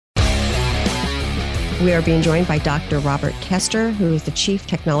We are being joined by Dr. Robert Kester, who is the Chief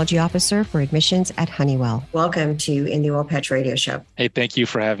Technology Officer for Admissions at Honeywell. Welcome to In the Oil Patch Radio Show. Hey, thank you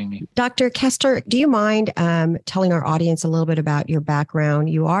for having me. Dr. Kester, do you mind telling our audience a little bit about your background?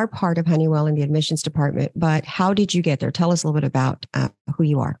 You are part of Honeywell in the admissions department, but how did you get there? Tell us a little bit about who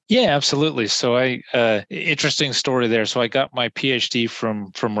you are. Yeah, absolutely. So interesting story there. So I got my PhD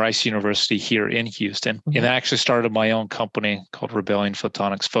from Rice University here in Houston, and I actually started my own company called Rebellion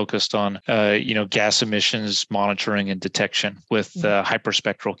Photonics, focused on, gas emissions monitoring and detection with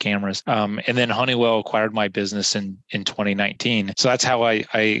hyperspectral cameras. And then Honeywell acquired my business in 2019. So that's how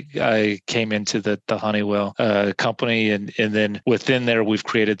I came into the Honeywell company. And then within there, we've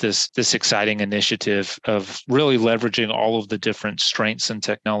created this exciting initiative of really leveraging all of the different strengths and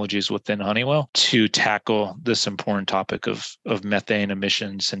technologies within Honeywell to tackle this important topic of methane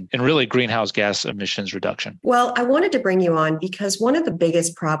emissions and really greenhouse gas emissions reduction. Well, I wanted to bring you on because one of the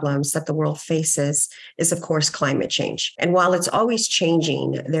biggest problems that the world faces is, of course, climate change. And while it's always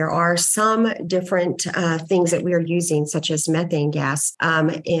changing, there are some different things that we are using, such as methane gas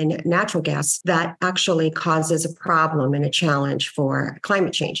in natural gas, that actually causes a problem and a challenge for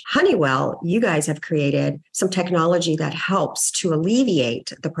climate change. Honeywell, you guys have created some technology that helps to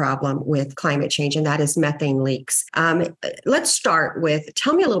alleviate the problem with climate change, and that is methane leaks. Let's start with,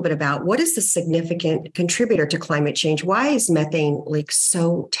 tell me a little bit about what is the significant contributor to climate change? Why is methane leaks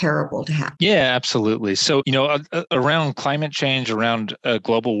so terrible to have? Yeah, absolutely. So, around climate change, around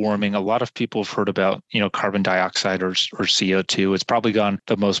global warming, a lot of people have heard about, carbon dioxide or CO2. It's probably gotten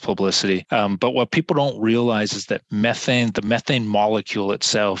the most publicity. But what people don't realize is that the methane molecule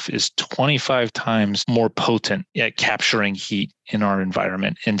itself is 25 times more potent at capturing heat in our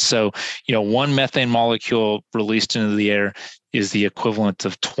environment. And so, one methane molecule released into the air is the equivalent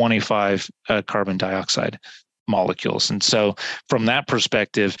of 25 carbon dioxide molecules. And so from that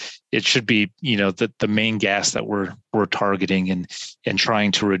perspective, it should be, the main gas that we're targeting and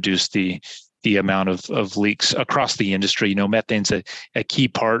trying to reduce the amount of leaks across the industry. Methane's a key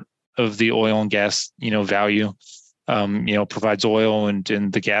part of the oil and gas, value. Provides oil and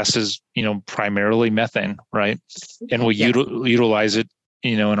the gas is, primarily methane, right? And we utilize it,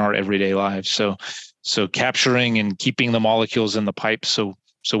 in our everyday lives. So capturing and keeping the molecules in the pipe so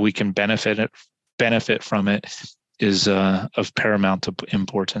we can benefit from it is of paramount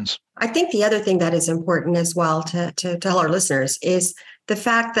importance. I think the other thing that is important as well to tell our listeners is the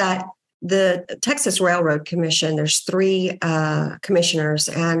fact that the Texas Railroad Commission, there's 3 commissioners,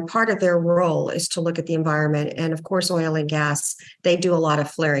 and part of their role is to look at the environment. And of course, oil and gas, they do a lot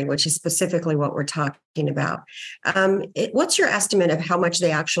of flaring, which is specifically what we're talking about. What's your estimate of how much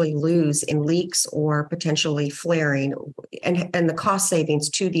they actually lose in leaks or potentially flaring, and the cost savings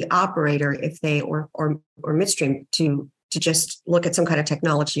to the operator if they or midstream to just look at some kind of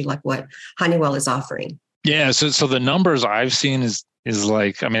technology like what Honeywell is offering? Yeah, so the numbers I've seen is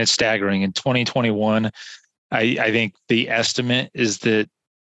like, it's staggering. In 2021, I think the estimate is that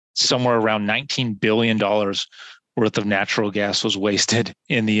somewhere around $19 billion worth of natural gas was wasted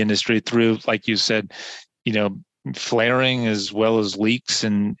in the industry through, like you said, flaring as well as leaks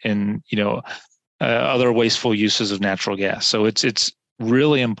and other wasteful uses of natural gas. So it's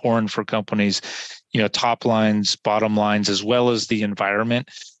really important for companies, top lines, bottom lines, as well as the environment,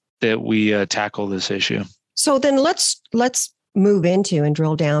 that we tackle this issue. So then let's move into and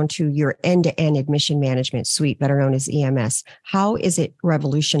drill down to your end-to-end admission management suite, better known as EMS. How is it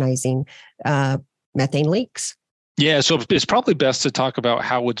revolutionizing methane leaks? Yeah, so it's probably best to talk about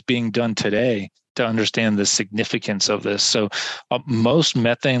how it's being done today to understand the significance of this. So most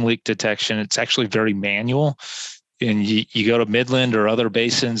methane leak detection, it's actually very manual. And you go to Midland or other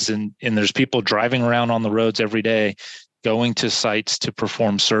basins and there's people driving around on the roads every day, going to sites to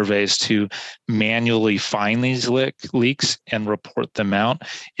perform surveys to manually find these leaks and report them out.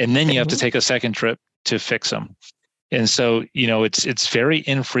 And then you have to take a second trip to fix them. And so, it's very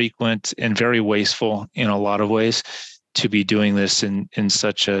infrequent and very wasteful in a lot of ways to be doing this in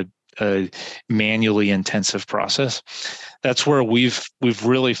such a manually intensive process. That's where we've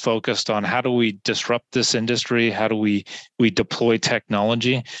really focused on how do we disrupt this industry? How do we deploy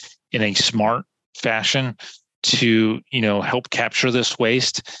technology in a smart fashion to help capture this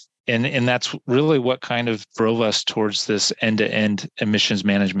waste, and that's really what kind of drove us towards this end-to-end emissions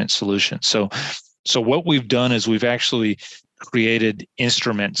management solution. So what we've done is we've actually created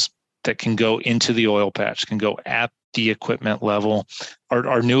instruments that can go into the oil patch, can go at the equipment level.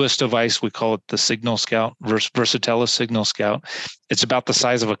 Our newest device, we call it the Signal Scout, Versatellus Signal Scout. It's about the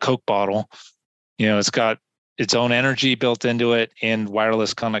size of a Coke bottle. It's got its own energy built into it and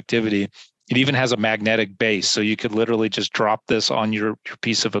wireless connectivity. It even has a magnetic base, so you could literally just drop this on your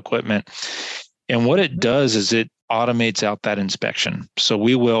piece of equipment. And what it does is it automates out that inspection. So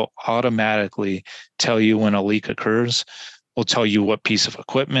we will automatically tell you when a leak occurs. We'll tell you what piece of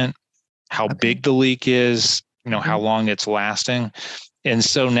equipment, how big the leak is, how long it's lasting. And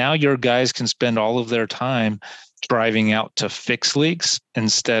so now your guys can spend all of their time driving out to fix leaks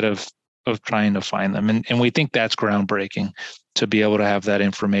instead of trying to find them. And we think that's groundbreaking to be able to have that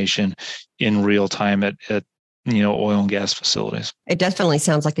information in real time at oil and gas facilities. It definitely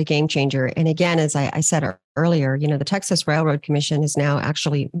sounds like a game changer. And again, as I said earlier, the Texas Railroad Commission is now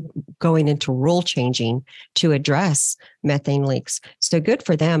actually going into rule changing to address methane leaks. So good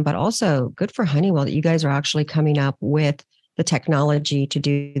for them, but also good for Honeywell that you guys are actually coming up with the technology to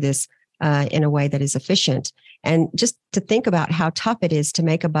do this in a way that is efficient. And just to think about how tough it is to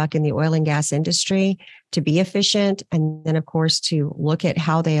make a buck in the oil and gas industry, to be efficient, and then, of course, to look at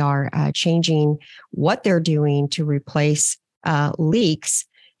how they are changing what they're doing to replace leaks,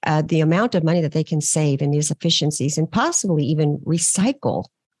 the amount of money that they can save in these efficiencies and possibly even recycle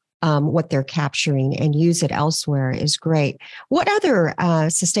what they're capturing and use it elsewhere is great. What other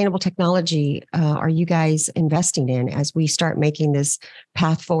sustainable technology are you guys investing in as we start making this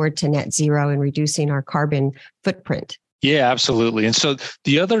path forward to net zero and reducing our carbon footprint? Yeah, absolutely. And so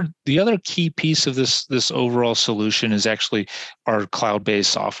the other key piece of this overall solution is actually our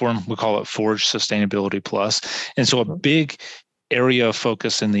cloud-based software. We call it Forge Sustainability Plus. And so a big area of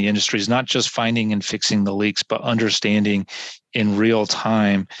focus in the industry is not just finding and fixing the leaks, but understanding in real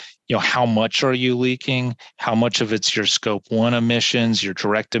time, how much are you leaking? How much of it's your scope 1 emissions, your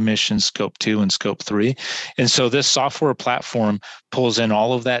direct emissions, scope 2 and scope 3. And so this software platform pulls in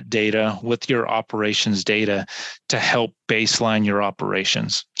all of that data with your operations data to help baseline your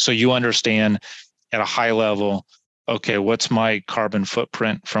operations. So you understand at a high level, okay, what's my carbon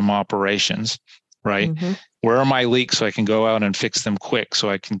footprint from operations, right? Where are my leaks so I can go out and fix them quick so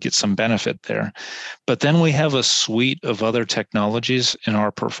I can get some benefit there? But then we have a suite of other technologies in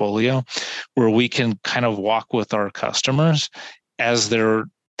our portfolio where we can kind of walk with our customers as they're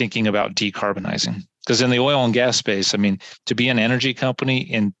thinking about decarbonizing. Because in the oil and gas space, to be an energy company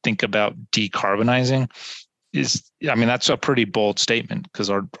and think about decarbonizing that's a pretty bold statement because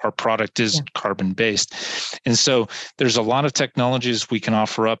our product is carbon based. And so there's a lot of technologies we can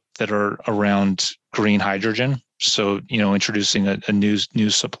offer up that are around green hydrogen. So, introducing a new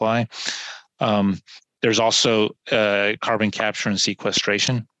supply. There's also carbon capture and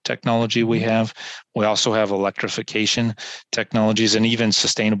sequestration technology we have. We also have electrification technologies and even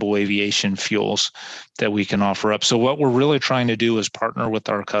sustainable aviation fuels that we can offer up. So what we're really trying to do is partner with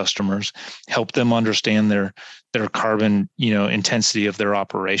our customers, help them understand their carbon, intensity of their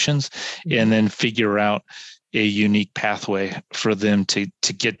operations, and then figure out a unique pathway for them to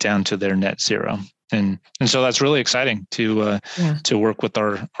get down to their net zero. And so that's really exciting to work with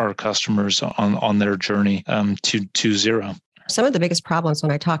our customers on their journey to zero. Some of the biggest problems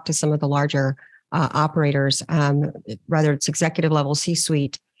when I talk to some of the larger operators, whether it's executive level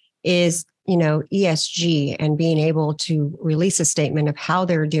C-suite, is ESG and being able to release a statement of how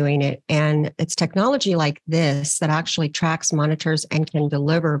they're doing it. And it's technology like this that actually tracks, monitors, and can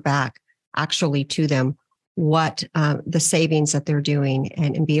deliver back actually to them what the savings that they're doing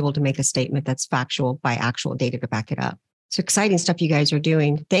and be able to make a statement that's factual by actual data to back it up. So exciting stuff you guys are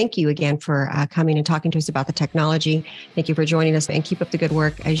doing. Thank you again for coming and talking to us about the technology. Thank you for joining us, and keep up the good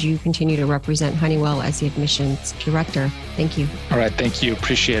work as you continue to represent Honeywell as the admissions director. Thank you. All right. Thank you.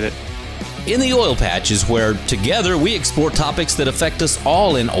 Appreciate it. In the Oil Patch is where together we explore topics that affect us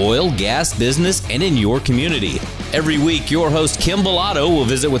all in oil, gas, business, and in your community. Every week, your host Kim Bellotto will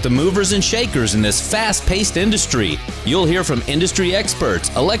visit with the movers and shakers in this fast-paced industry. You'll hear from industry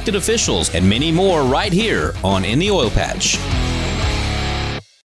experts, elected officials, and many more right here on In the Oil Patch.